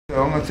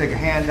So I'm gonna take a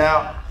hand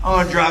out. I'm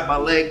gonna drive my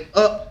leg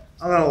up.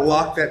 I'm gonna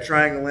lock that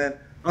triangle in.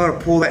 I'm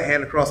gonna pull that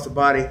hand across the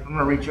body. I'm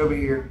gonna reach over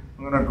here.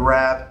 I'm gonna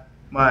grab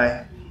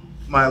my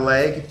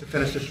leg to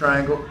finish this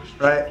triangle,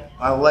 right?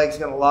 My leg's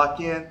gonna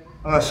lock in.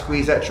 I'm gonna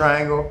squeeze that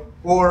triangle.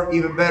 Or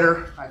even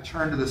better, I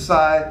turn to the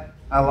side,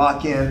 I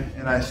lock in,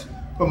 and I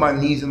put my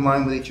knees in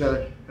line with each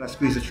other, and I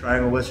squeeze the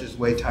triangle, which is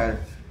way tighter.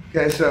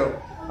 Okay, so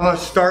I'm gonna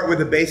start with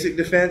the basic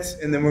defense,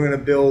 and then we're gonna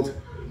build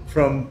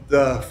from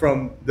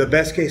the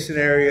best case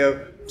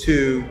scenario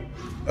to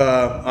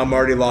I'm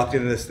already locked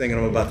into this thing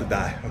and I'm about to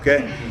die,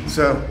 okay?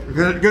 So,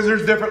 because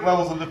there's different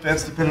levels of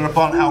defense depending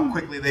upon how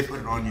quickly they put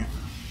it on you.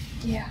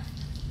 Yeah.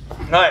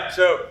 All right,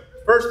 so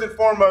first and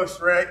foremost,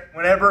 right,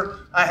 whenever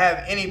I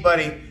have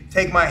anybody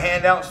take my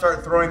hand out and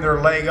start throwing their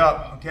leg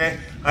up, okay,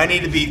 I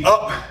need to be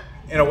up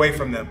and away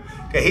from them.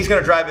 Okay, he's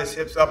gonna drive his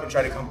hips up and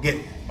try to come get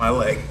my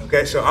leg,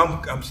 okay? So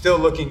I'm still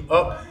looking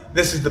up.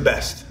 This is the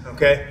best,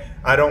 okay?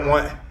 I don't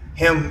want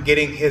him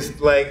getting his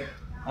leg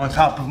on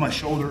top of my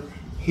shoulder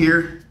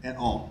here at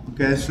all,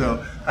 okay?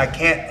 So I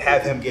can't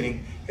have him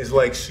getting his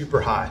leg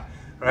super high,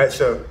 all right?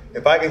 So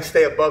if I can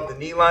stay above the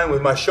knee line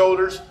with my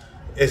shoulders,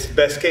 it's the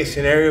best case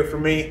scenario for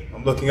me.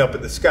 I'm looking up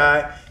at the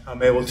sky.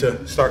 I'm able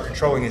to start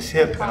controlling his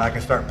hip and I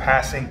can start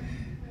passing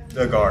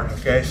the guard,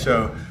 okay?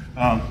 So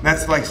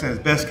that's, like I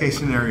said, best case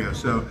scenario.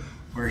 So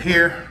we're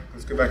here,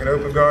 let's go back in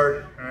open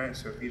guard, all right?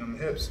 So feet on the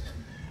hips,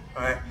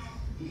 all right?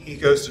 He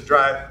goes to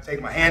drive,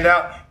 take my hand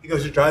out, he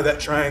goes to drive that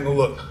triangle.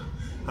 Look,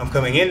 I'm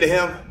coming into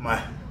him,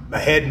 my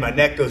head and my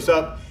neck goes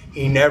up.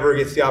 He never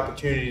gets the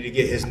opportunity to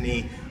get his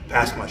knee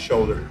past my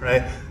shoulder,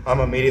 right? I'm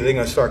immediately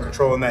gonna start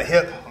controlling that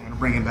hip. I'm gonna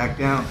bring him back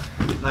down,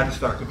 and I can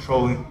start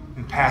controlling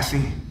and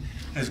passing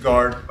his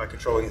guard by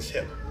controlling his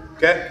hip,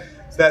 okay?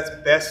 So that's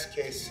best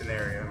case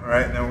scenario, all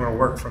right? And then we're gonna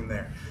work from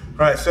there. All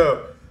right,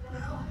 so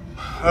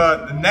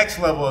the next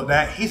level of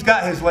that, he's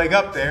got his leg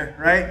up there,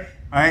 right?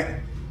 All right,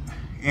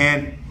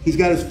 and he's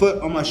got his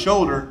foot on my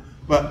shoulder,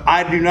 but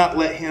I do not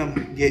let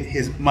him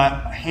get my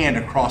hand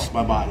across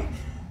my body.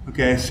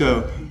 Okay,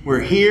 so we're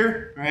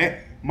here, right?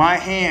 My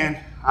hand,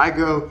 I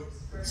go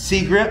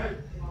C-grip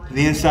to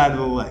the inside of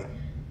the leg,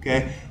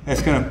 okay?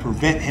 That's gonna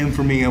prevent him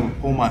from being able to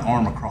pull my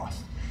arm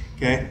across,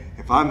 okay?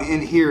 If I'm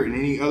in here in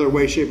any other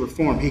way, shape, or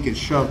form, he can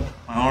shove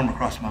my arm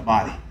across my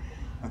body,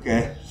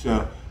 okay?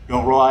 So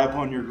don't rely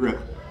upon your grip,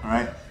 all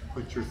right?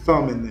 Put your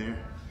thumb in there,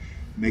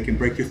 make him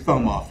break your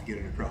thumb off to get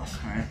it across,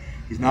 all right?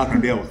 He's not gonna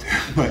be able to,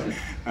 but,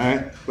 all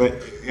right?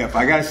 But yeah, if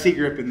I got a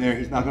C-grip in there,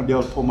 he's not gonna be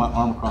able to pull my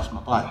arm across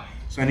my body.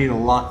 So I need to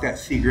lock that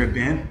C-grip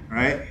in,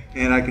 right?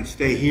 And I can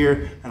stay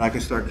here and I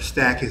can start to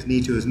stack his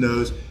knee to his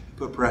nose,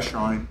 put pressure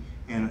on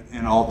him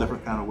in all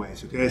different kind of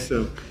ways, okay?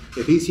 So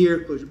if he's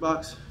here, close your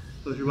box,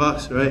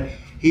 right?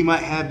 He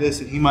might have this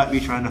and he might be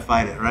trying to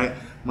fight it, right?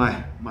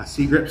 My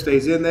C-grip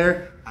stays in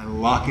there, I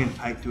lock in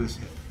tight to his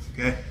hip,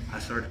 okay? I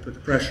start to put the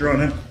pressure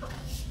on him,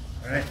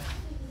 all right?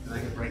 And I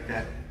can break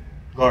that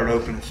guard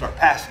open and start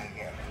passing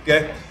again,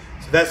 okay?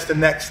 So that's the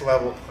next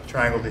level of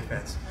triangle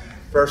defense.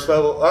 First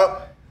level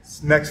up,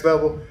 next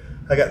level,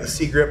 I got the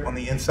C-grip on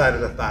the inside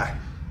of the thigh,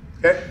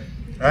 okay?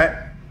 All right?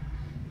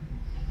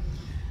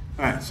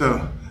 All right,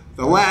 so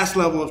the last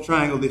level of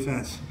triangle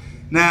defense.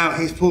 Now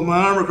he's pulled my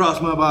arm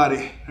across my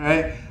body, all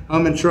right?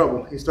 I'm in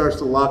trouble. He starts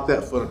to lock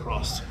that foot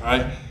across, all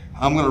right?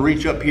 I'm gonna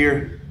reach up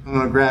here, I'm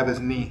gonna grab his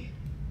knee,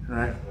 all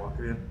right? Walk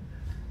it in,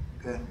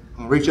 okay? I'm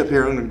gonna reach up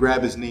here, I'm gonna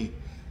grab his knee,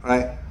 all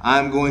right?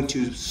 I'm going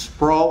to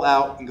sprawl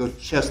out and go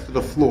chest to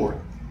the floor,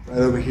 right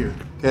over here,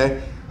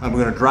 okay? I'm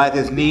gonna drive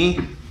his knee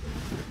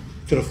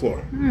to the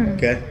floor,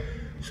 okay?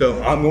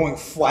 So I'm going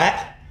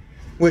flat,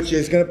 which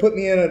is gonna put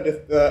me in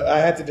I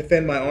have to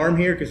defend my arm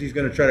here because he's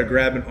gonna try to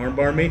grab and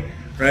armbar me,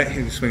 right? He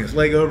can swing his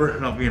leg over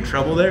and I'll be in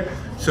trouble there.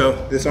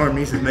 So this arm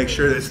needs to make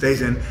sure that it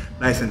stays in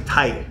nice and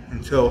tight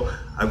until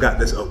I've got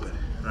this open,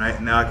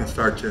 right? Now I can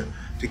start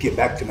to get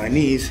back to my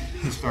knees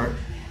and start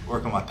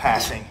working my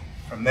passing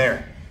from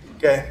there,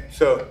 okay?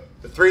 So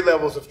the 3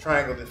 levels of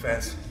triangle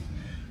defense,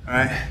 all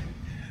right?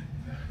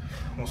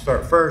 We'll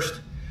start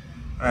first,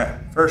 all right?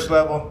 First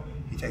level,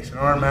 he takes an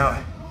arm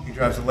out, he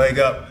drives the leg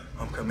up,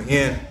 I'm coming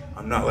in,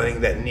 I'm not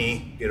letting that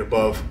knee get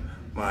above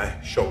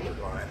my shoulder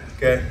line,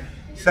 okay?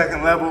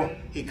 Second level,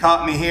 he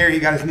caught me here, he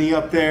got his knee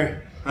up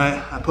there,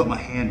 right? I put my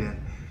hand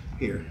in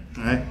here,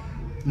 all right?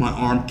 My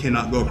arm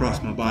cannot go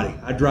across my body.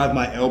 I drive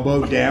my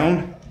elbow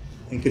down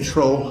and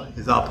control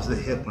his opposite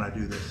hip when I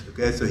do this,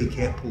 okay? So he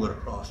can't pull it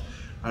across.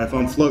 All right, if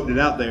I'm floating it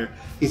out there,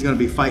 he's gonna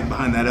be fighting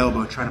behind that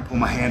elbow, trying to pull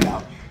my hand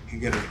out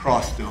and get it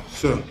across still.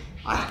 So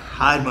I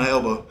hide my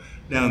elbow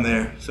down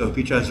there, so if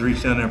he tries to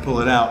reach down there and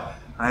pull it out,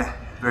 right,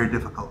 it's very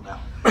difficult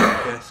now.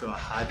 Okay, so I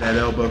hide that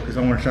elbow because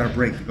I want to try to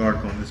break the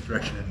guard going this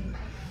direction anyway.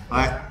 All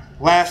right,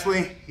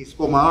 lastly, he's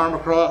pulled my arm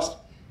across.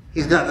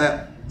 He's got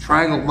that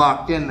triangle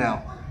locked in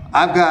now.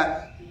 I've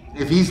got,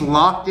 if he's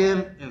locked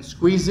in and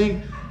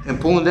squeezing and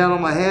pulling down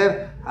on my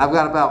head, I've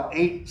got about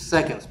 8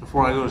 seconds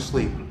before I go to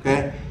sleep,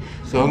 okay?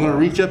 So I'm gonna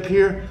reach up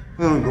here,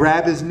 I'm gonna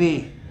grab his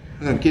knee,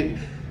 I'm gonna get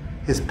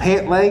his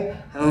pant leg,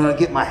 and I'm gonna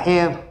get my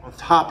hand on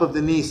top of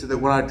the knee so that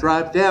when I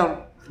drive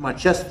down to my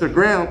chest to the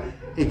ground,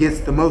 it gets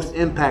the most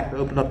impact to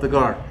open up the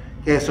guard.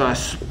 Okay, so I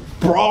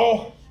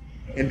sprawl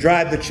and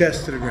drive the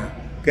chest to the ground.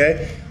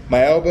 Okay,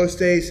 my elbow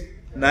stays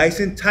nice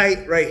and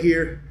tight right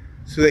here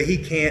so that he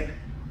can't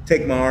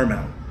take my arm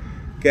out.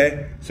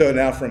 Okay, so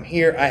now from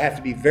here, I have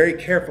to be very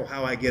careful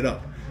how I get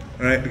up,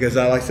 right? Because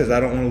like I said, I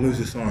don't want to lose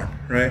this arm,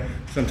 right?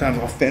 Sometimes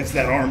I'll fence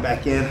that arm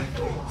back in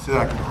so that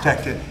I can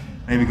protect it,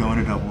 maybe go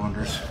into double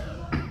unders,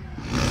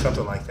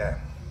 something like that.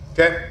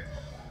 Okay,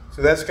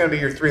 so that's going to be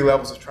your 3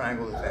 levels of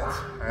triangle defense.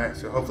 All right,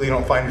 so hopefully you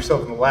don't find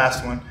yourself in the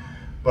last one,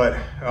 but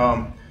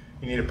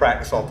you need to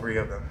practice all 3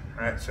 of them.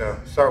 All right, so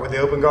start with the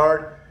open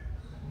guard,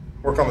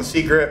 work on the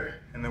C grip,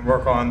 and then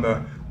work on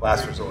the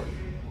last resort.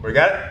 We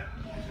got it?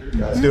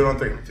 Let's do it on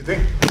 3. 2,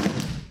 3.